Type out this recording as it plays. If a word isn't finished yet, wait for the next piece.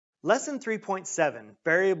Lesson 3.7,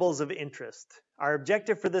 Variables of Interest. Our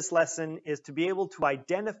objective for this lesson is to be able to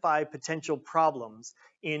identify potential problems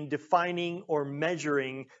in defining or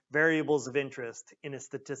measuring variables of interest in a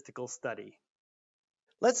statistical study.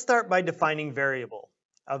 Let's start by defining variable.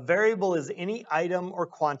 A variable is any item or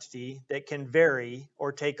quantity that can vary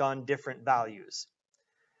or take on different values.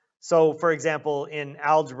 So, for example, in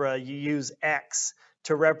algebra, you use x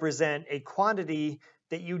to represent a quantity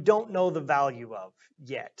that you don't know the value of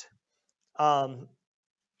yet.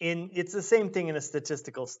 It's the same thing in a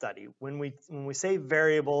statistical study. When we say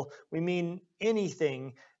variable, we mean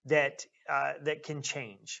anything that can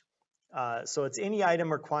change. So it's any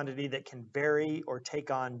item or quantity that can vary or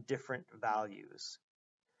take on different values.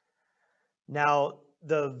 Now,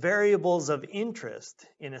 the variables of interest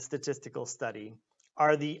in a statistical study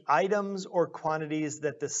are the items or quantities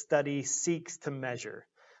that the study seeks to measure.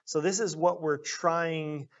 So this is what we're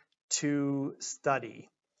trying to study.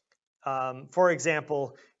 For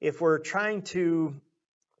example, if we're trying to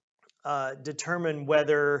determine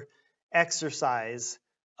whether exercise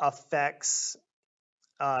affects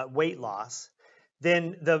weight loss,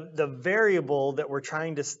 then the variable that we're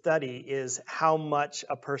trying to study is how much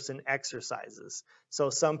a person exercises. So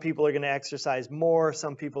some people are going to exercise more,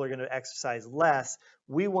 some people are going to exercise less.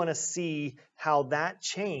 We want to see how that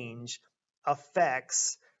change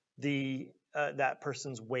affects that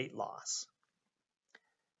person's weight loss.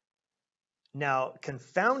 Now,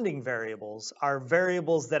 confounding variables are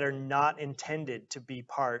variables that are not intended to be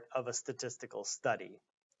part of a statistical study.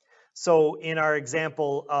 So in our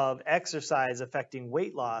example of exercise affecting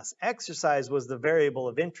weight loss, exercise was the variable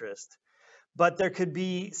of interest, but there could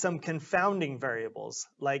be some confounding variables,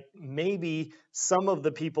 like maybe some of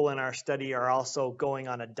the people in our study are also going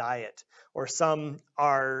on a diet, or some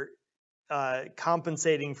are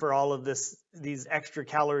compensating for all of these extra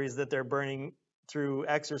calories that they're burning through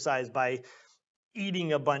exercise by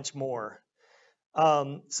eating a bunch more.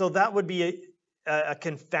 So that would be a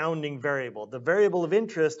confounding variable. The variable of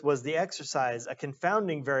interest was the exercise. A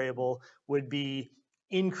confounding variable would be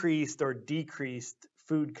increased or decreased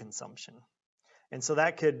food consumption. And so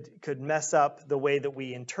that could mess up the way that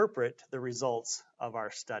we interpret the results of our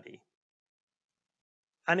study.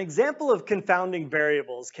 An example of confounding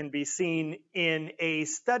variables can be seen in a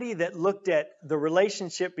study that looked at the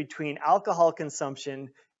relationship between alcohol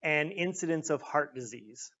consumption and incidence of heart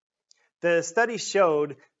disease. The study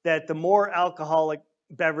showed that the more alcoholic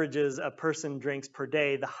beverages a person drinks per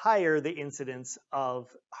day, the higher the incidence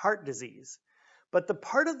of heart disease. But the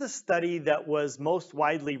part of the study that was most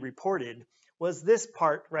widely reported was this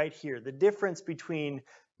part right here, the difference between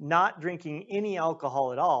not drinking any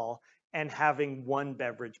alcohol at all and having one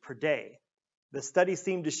beverage per day. The study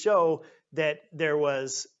seemed to show that there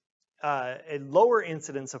was a lower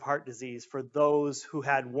incidence of heart disease for those who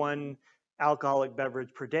had one alcoholic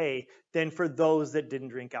beverage per day than for those that didn't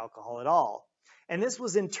drink alcohol at all. And this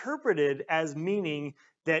was interpreted as meaning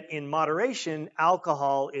that in moderation,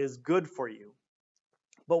 alcohol is good for you.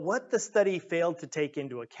 But what the study failed to take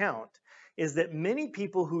into account is that many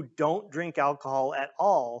people who don't drink alcohol at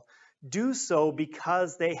all do so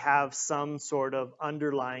because they have some sort of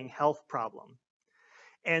underlying health problem.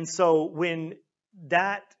 And so when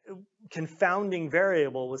that confounding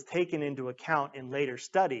variable was taken into account in later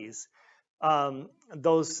studies,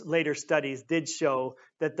 those later studies did show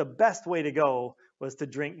that the best way to go was to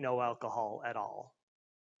drink no alcohol at all.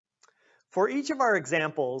 For each of our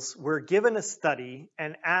examples, we're given a study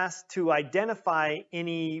and asked to identify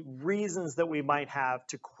any reasons that we might have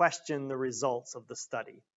to question the results of the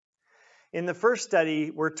study. In the first study,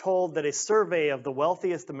 we're told that a survey of the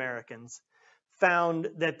wealthiest Americans found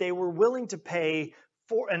that they were willing to pay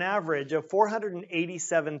for an average of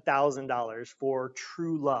 $487,000 for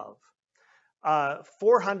true love.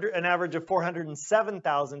 An average of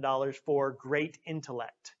 $407,000 for great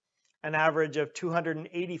intellect, an average of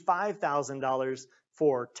 $285,000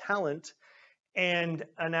 for talent, and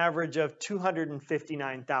an average of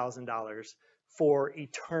 $259,000 for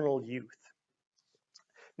eternal youth.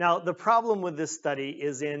 Now, the problem with this study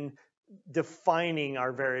is in defining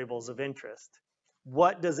our variables of interest.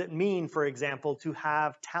 What does it mean, for example, to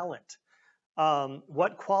have talent?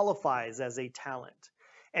 What qualifies as a talent?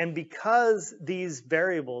 And because these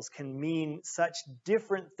variables can mean such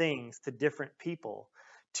different things to different people,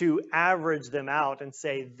 to average them out and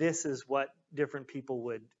say this is what different people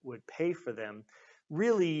would pay for them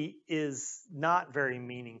really is not very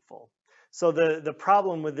meaningful. So the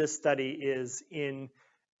problem with this study is in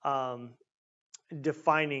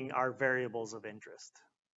defining our variables of interest.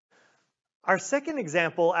 Our second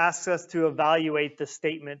example asks us to evaluate the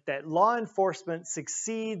statement that law enforcement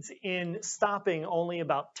succeeds in stopping only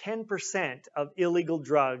about 10% of illegal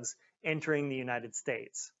drugs entering the United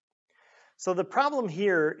States. So the problem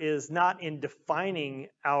here is not in defining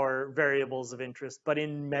our variables of interest, but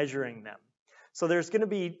in measuring them. So there's going to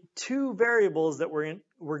be two variables that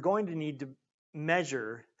we're going to need to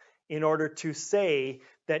measure in order to say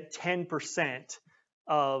that 10%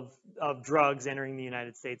 of drugs entering the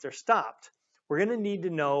United States are stopped. We're going to need to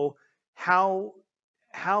know how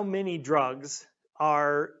many drugs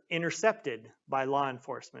are intercepted by law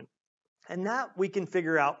enforcement. And that we can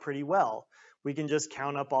figure out pretty well. We can just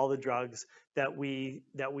count up all the drugs that we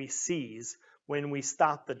seize when we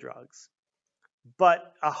stop the drugs.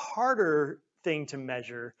 But a harder thing to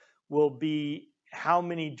measure will be how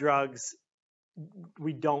many drugs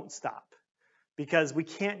we don't stop. Because we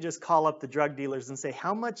can't just call up the drug dealers and say,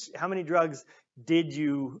 how many drugs did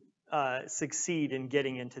you succeed in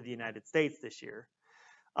getting into the United States this year?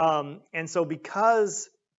 And so because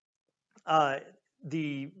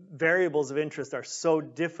the variables of interest are so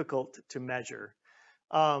difficult to measure,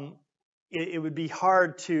 it would be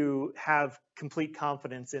hard to have complete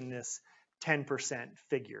confidence in this 10%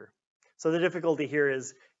 figure. So the difficulty here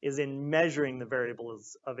is in measuring the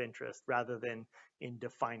variables of interest rather than in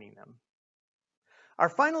defining them. Our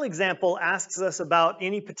final example asks us about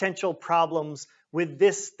any potential problems with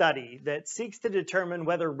this study that seeks to determine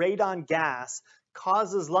whether radon gas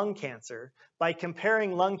causes lung cancer by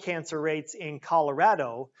comparing lung cancer rates in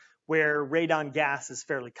Colorado, where radon gas is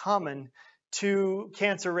fairly common, to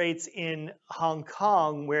cancer rates in Hong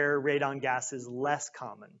Kong, where radon gas is less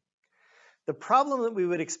common. The problem that we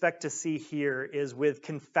would expect to see here is with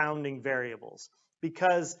confounding variables,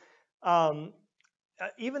 because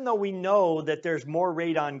even though we know that there's more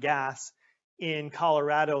radon gas in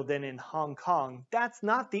Colorado than in Hong Kong, that's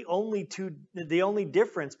not the only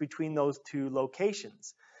difference between those two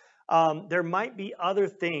locations. There might be other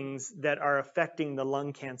things that are affecting the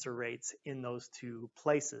lung cancer rates in those two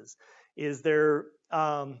places. Is there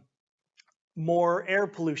more air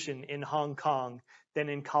pollution in Hong Kong than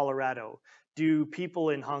in Colorado? Do people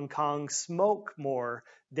in Hong Kong smoke more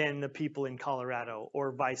than the people in Colorado,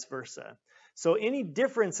 or vice versa? So any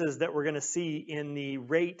differences that we're going to see in the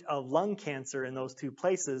rate of lung cancer in those two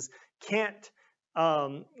places can't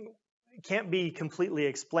be completely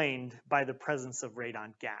explained by the presence of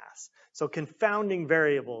radon gas. So confounding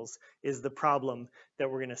variables is the problem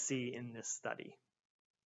that we're going to see in this study.